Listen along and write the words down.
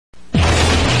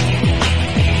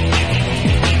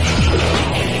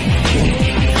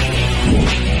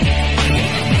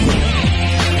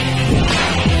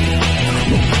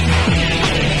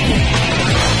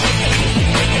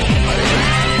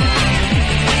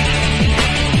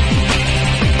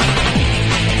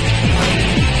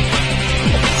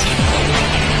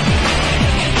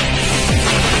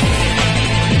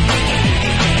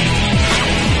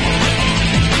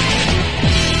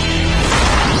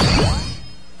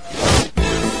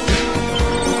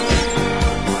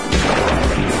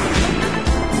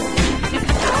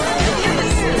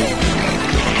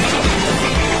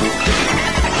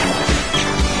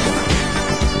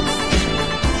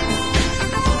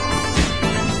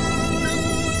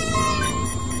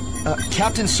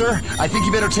Captain, sir, I think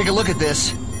you better take a look at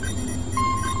this.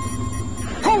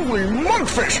 Holy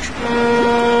monkfish!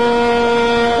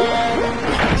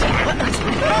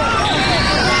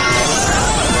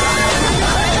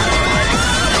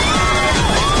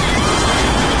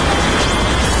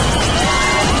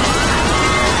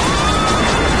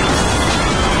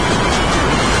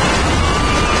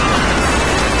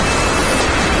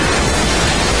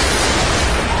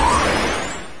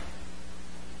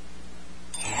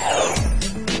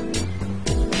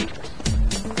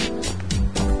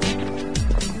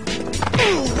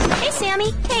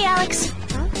 Hey, Alex.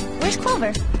 Huh? Where's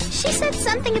Clover? She said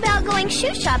something about going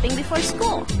shoe shopping before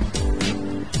school.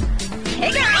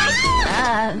 Hey,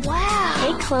 girl! Wow.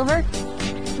 Hey, Clover.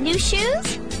 New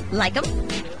shoes? Like them?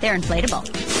 They're inflatable.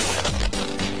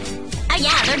 Oh,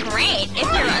 yeah, they're great if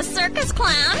you're a circus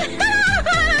clown.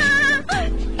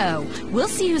 Oh, we'll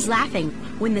see who's laughing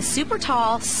when the super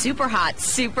tall, super hot,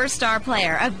 superstar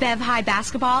player of Bev High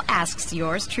basketball asks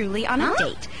yours truly on a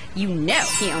date. You know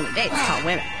he only dates tall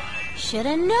women. Should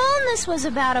have known this was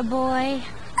about a boy.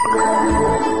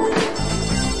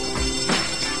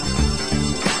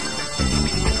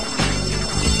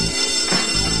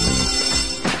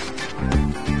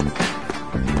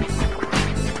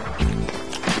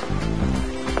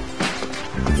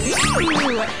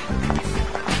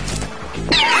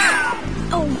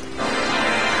 Oh.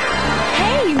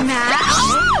 Hey, Max.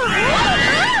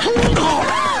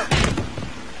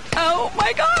 Oh,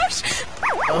 my gosh.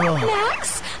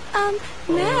 Max?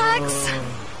 Max?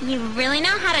 You really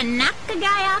know how to knock a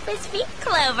guy off his feet,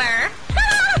 Clover.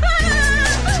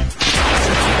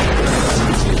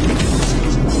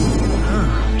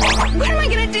 What am I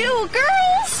gonna do,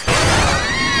 girls?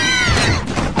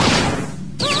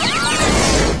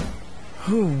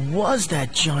 Who was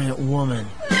that giant woman?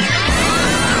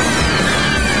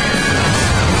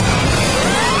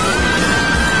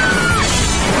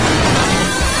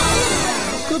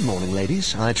 Good morning,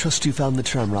 ladies. I trust you found the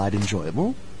tram ride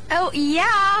enjoyable. Oh,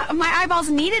 yeah. My eyeballs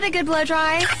needed a good blow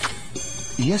dry.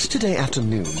 Yesterday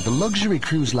afternoon, the luxury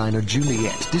cruise liner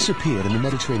Juliet disappeared in the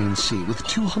Mediterranean Sea with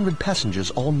 200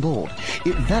 passengers on board.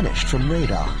 It vanished from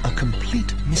radar, a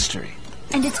complete mystery.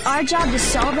 And it's our job to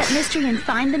solve that mystery and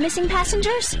find the missing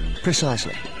passengers?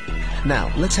 Precisely.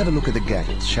 Now, let's have a look at the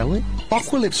gadgets, shall we?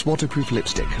 Aqualips waterproof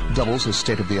lipstick, doubles as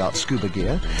state-of-the-art scuba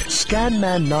gear,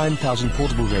 ScanMan 9000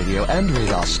 portable radio and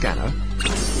radar scanner,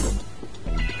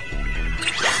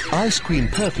 Ice Queen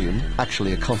perfume,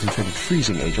 actually a concentrated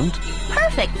freezing agent,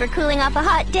 Perfect for cooling off a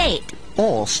hot date.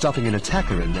 or stopping an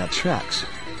attacker in their tracks.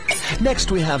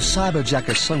 Next, we have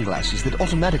Cyberjacker sunglasses that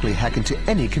automatically hack into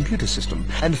any computer system.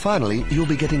 And finally, you'll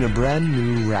be getting a brand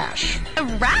new rash. A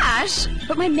rash?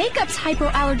 But my makeup's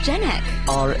hypoallergenic.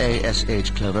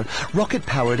 RASH, Clover.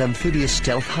 Rocket-powered amphibious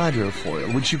stealth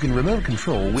hydrofoil, which you can remote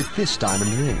control with this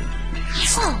diamond ring.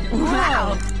 Oh,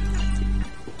 Wow.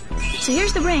 So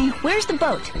here's the ring. Where's the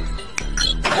boat?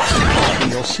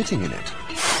 You're sitting in it.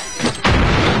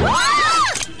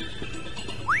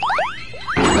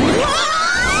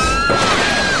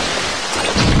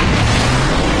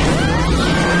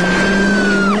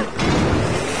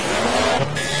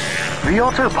 The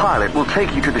autopilot will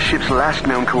take you to the ship's last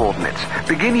known coordinates.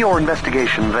 Begin your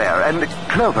investigation there, and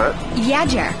Clover, Yeah,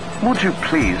 Jer. would you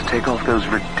please take off those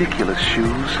ridiculous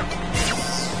shoes?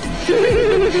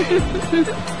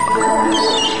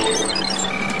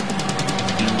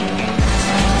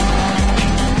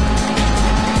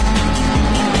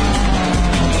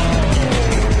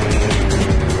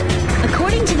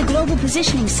 According to the global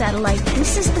positioning satellite,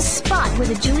 this is the spot where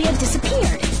the Juliet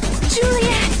disappeared.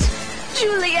 Juliet!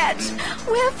 Juliet!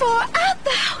 Wherefore art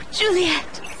thou, Juliet?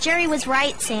 Jerry was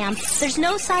right, Sam. There's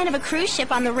no sign of a cruise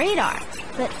ship on the radar.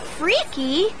 But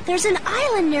freaky, there's an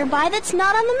island nearby that's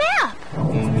not on the map.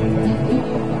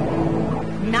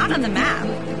 Not on the map.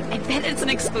 I bet it's an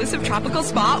exclusive tropical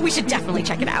spa. We should definitely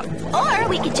check it out. Or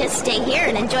we could just stay here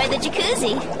and enjoy the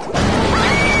jacuzzi.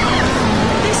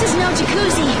 This is no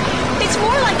jacuzzi. It's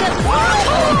more like a...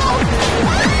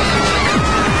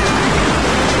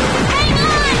 Hang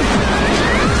on!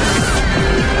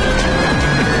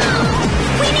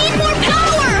 We need more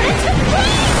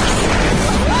power!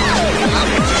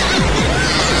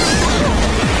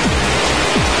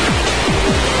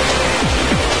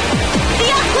 The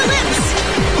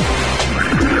Aqualips!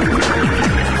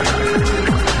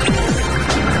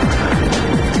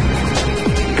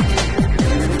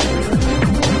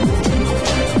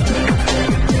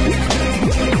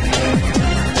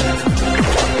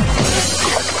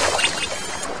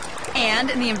 And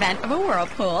in the event of a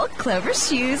whirlpool, Clover's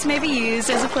shoes may be used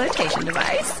as a flotation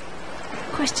device.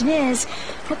 Question is,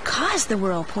 what caused the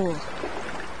whirlpool?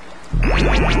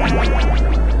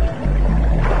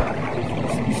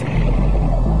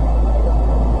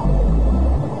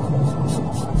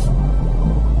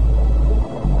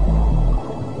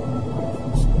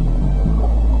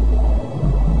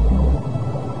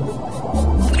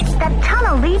 That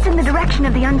tunnel leads in the direction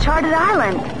of the uncharted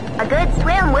island. A good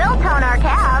swim will tone our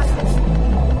calves.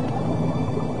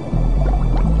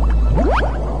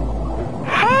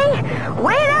 Hey,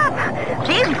 wait up!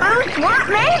 These boots weren't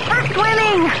made for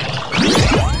swimming!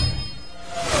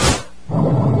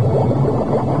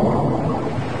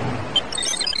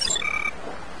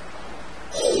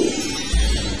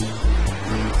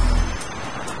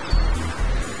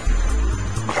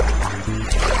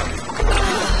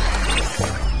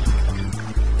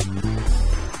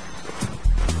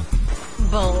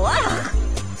 Blah!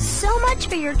 So much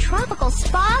for your tropical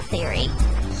spa theory.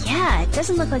 Yeah, it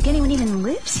doesn't look like anyone even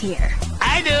lives here.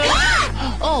 I do!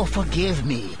 Oh, forgive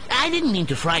me. I didn't mean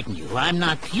to frighten you. I'm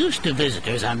not used to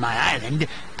visitors on my island.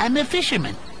 I'm a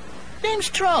fisherman. Name's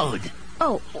Trode.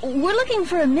 Oh, we're looking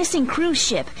for a missing cruise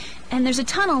ship, and there's a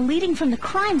tunnel leading from the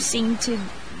crime scene to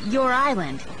your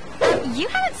island. You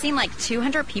haven't seen like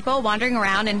 200 people wandering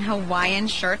around in Hawaiian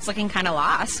shirts looking kind of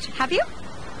lost, have you?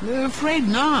 Afraid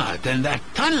not, and that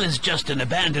tunnel is just an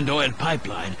abandoned oil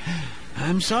pipeline.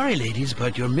 I'm sorry, ladies,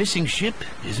 but your missing ship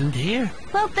isn't here.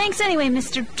 Well, thanks anyway,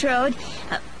 Mr. Trode.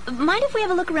 Mind if we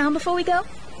have a look around before we go?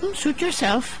 Suit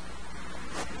yourself.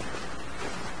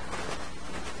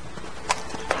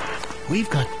 We've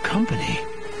got company.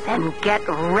 Then get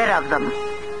rid of them.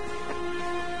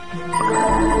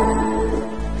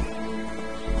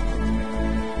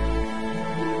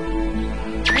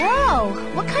 Whoa!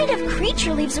 What kind of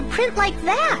creature leaves a print like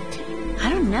that? I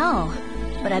don't know,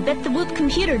 but I bet the Whoop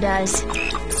computer does.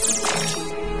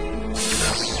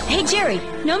 Hey, Jerry,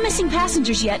 no missing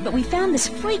passengers yet, but we found this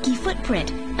freaky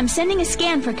footprint. I'm sending a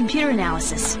scan for computer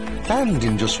analysis. And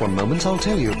in just one moment, I'll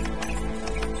tell you.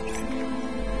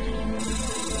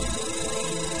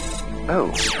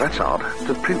 Oh, that's odd.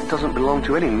 The print doesn't belong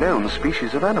to any known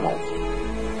species of animal.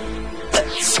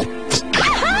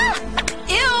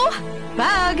 Ew!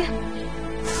 Bug!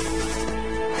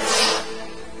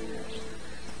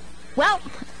 Well,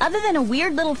 other than a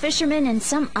weird little fisherman and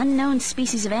some unknown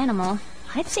species of animal,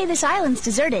 I'd say this island's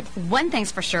deserted. One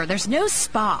thing's for sure, there's no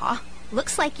spa.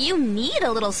 Looks like you need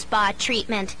a little spa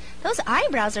treatment. Those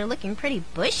eyebrows are looking pretty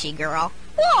bushy, girl.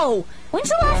 Whoa! When's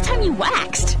the last time you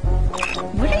waxed?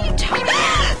 What are you talking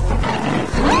about?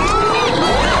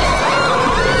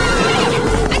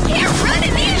 I can't run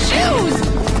in these shoes!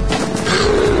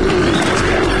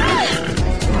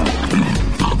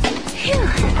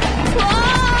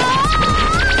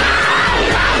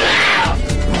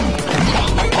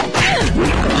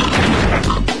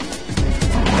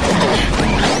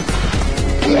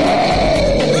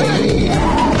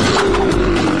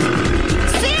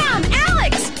 Sam!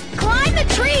 Alex! Climb the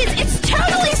trees! It's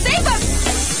totally safe up...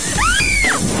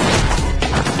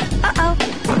 Uh-oh.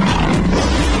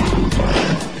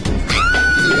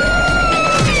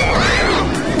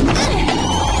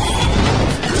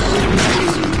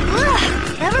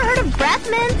 Ever heard of breath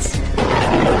mints?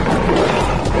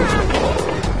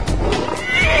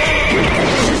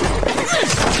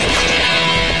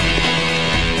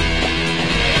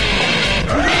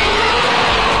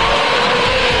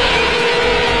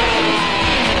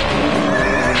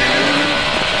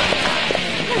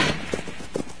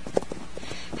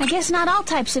 I guess not all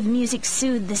types of music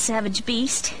soothe the savage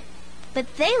beast.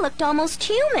 But they looked almost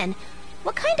human.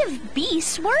 What kind of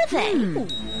beasts were they?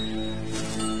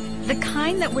 The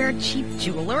kind that wear cheap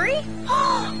jewelry?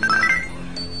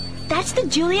 That's the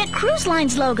Juliet Cruise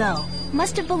Line's logo.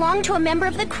 Must have belonged to a member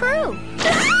of the crew.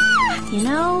 You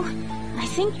know, I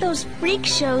think those freak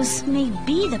shows may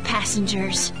be the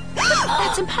passengers.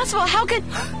 That's impossible. How could...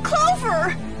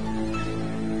 Clover!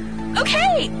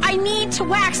 Okay, I need to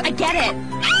wax. I get it.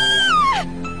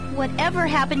 Whatever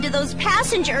happened to those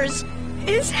passengers?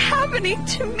 Is happening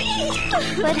to me.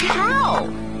 But how?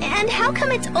 And how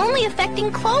come it's only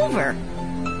affecting Clover?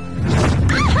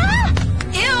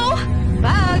 Ew!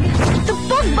 Bug! The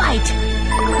bug bite!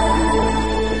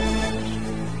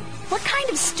 What kind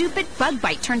of stupid bug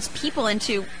bite turns people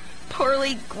into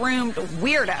poorly groomed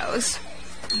weirdos?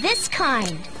 This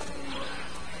kind.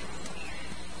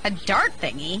 A dart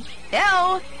thingy?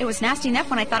 Ew! It was nasty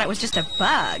enough when I thought it was just a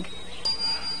bug.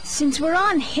 Since we're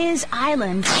on his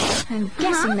island, I'm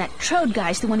guessing that Trode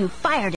guy's the one who fired it.